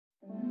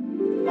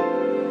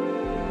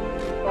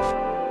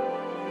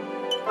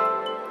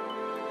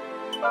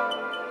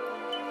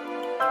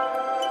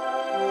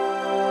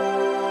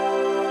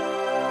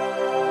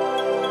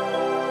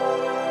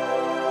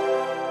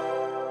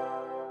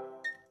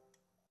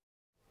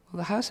Well,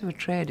 the House of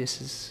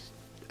Atreides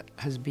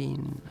has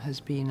been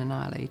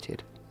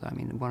annihilated. I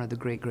mean, one of the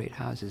great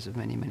houses of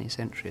many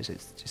centuries.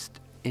 It's just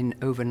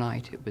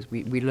overnight. It was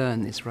we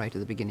learn this right at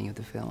the beginning of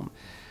the film,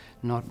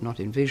 not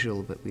in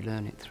visual, but we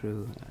learn it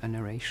through a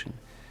narration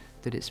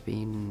that it's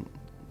been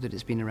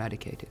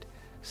eradicated.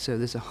 So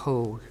there's a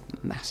whole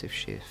massive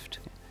shift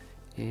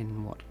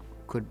in what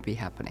could be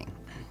happening.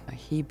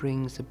 He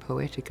brings a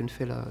poetic and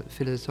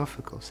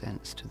philosophical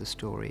sense to the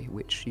story,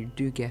 which you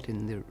do get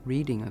in the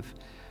reading of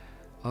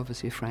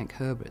obviously Frank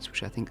Herbert's,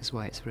 which I think is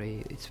why it's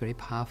very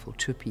powerful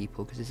to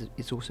people, because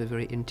it's also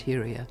very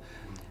interior,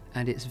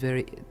 and it's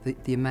very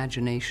the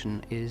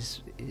imagination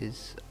is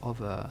of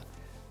a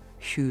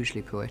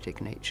hugely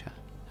poetic nature,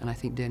 and I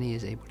think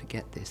Denis is able to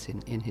get this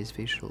in his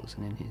visuals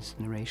and in his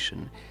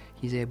narration.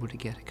 He's able to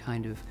get a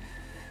kind of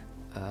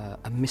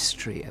a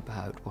mystery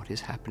about what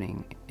is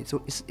happening. It's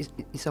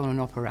on an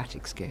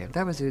operatic scale.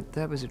 That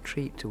was a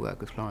treat to work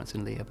with Florence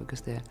and Leah,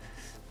 because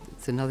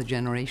it's another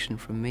generation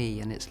from me,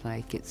 and it's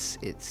like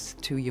it's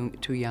two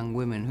young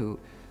women who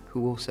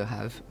also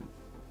have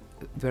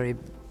very.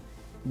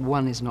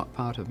 One is not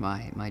part of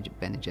my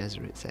Bene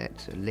Gesserit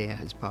set. So Leah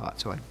has part.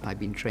 So I've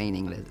been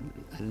training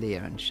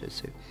Leah, and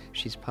so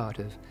she's part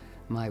of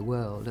my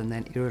world, and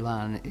then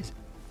Irulan is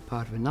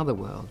part of another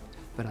world,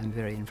 but I'm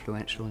very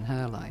influential in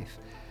her life.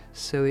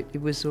 So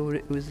it was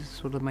sort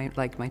of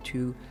like my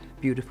two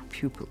beautiful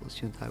pupils,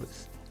 you know,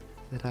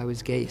 that I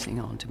was gazing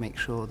on to make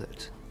sure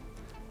that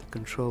the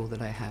control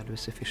that I had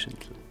was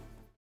sufficient.